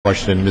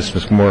Washington, Ms.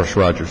 McMorris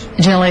Rodgers.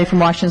 The gentlelady from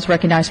Washington is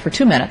recognized for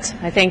 2 minutes.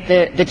 I thank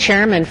the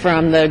chairman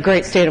from the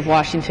great state of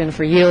Washington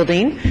for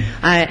yielding,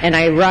 and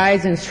I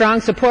rise in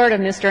strong support of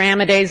Mr.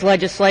 Amadei's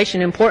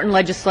legislation, important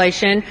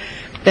legislation,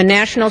 the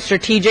National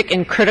Strategic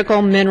and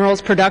Critical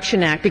Minerals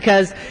Production Act,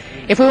 because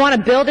if we want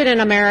to build it in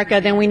America,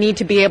 then we need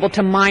to be able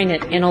to mine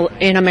it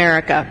in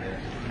America.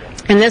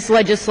 And this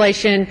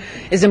legislation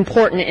is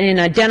important in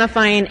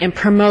identifying and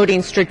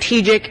promoting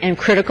strategic and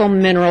critical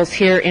minerals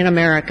here in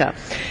America.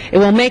 It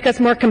will make us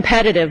more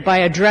competitive by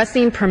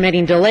addressing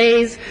permitting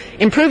delays,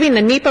 improving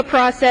the NEPA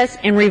process,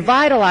 and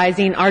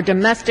revitalizing our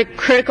domestic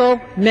critical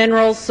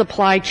minerals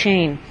supply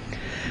chain.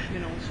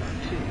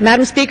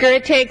 Madam Speaker,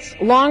 it takes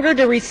longer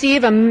to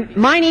receive a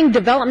mining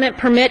development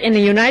permit in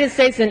the United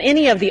States than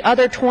any of the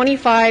other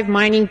 25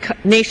 mining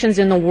nations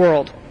in the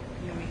world.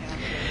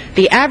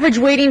 The average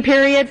waiting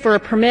period for a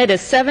permit is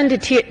 7 to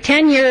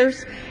 10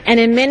 years, and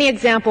in many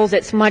examples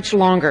it's much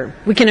longer.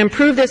 We can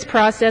improve this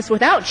process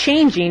without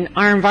changing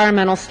our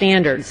environmental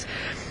standards.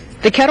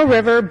 The Kettle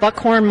River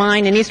Buckhorn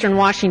Mine in eastern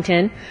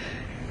Washington,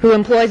 who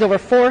employs over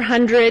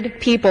 400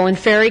 people in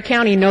Ferry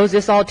County, knows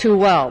this all too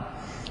well.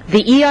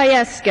 The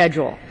EIS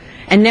schedule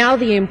and now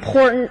the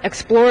important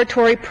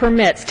exploratory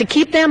permits to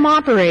keep them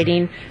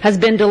operating has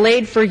been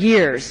delayed for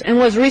years and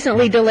was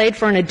recently delayed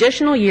for an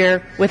additional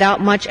year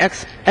without much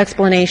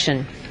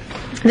explanation.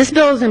 This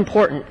bill is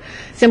important.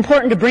 It's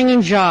important to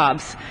bringing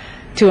jobs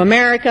to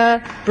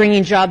America,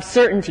 bringing job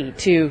certainty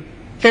to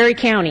Ferry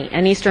County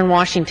and eastern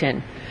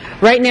Washington.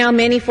 Right now,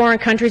 many foreign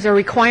countries are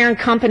requiring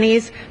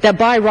companies that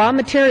buy raw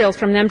materials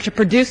from them to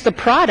produce the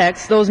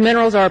products those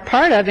minerals are a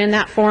part of in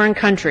that foreign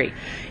country.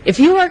 If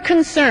you are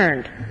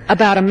concerned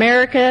about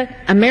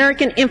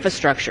American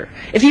infrastructure,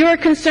 if you are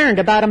concerned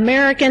about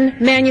American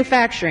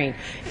manufacturing,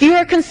 if you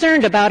are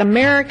concerned about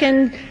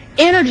American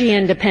energy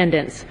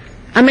independence,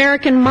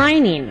 American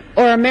mining,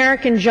 or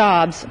American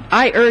jobs,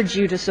 I urge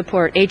you to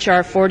support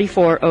H.R.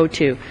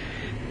 4402.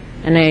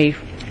 And I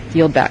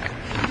yield back.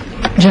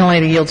 The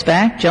gentlelady yields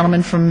back.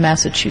 Gentleman from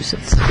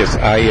Massachusetts. Yes,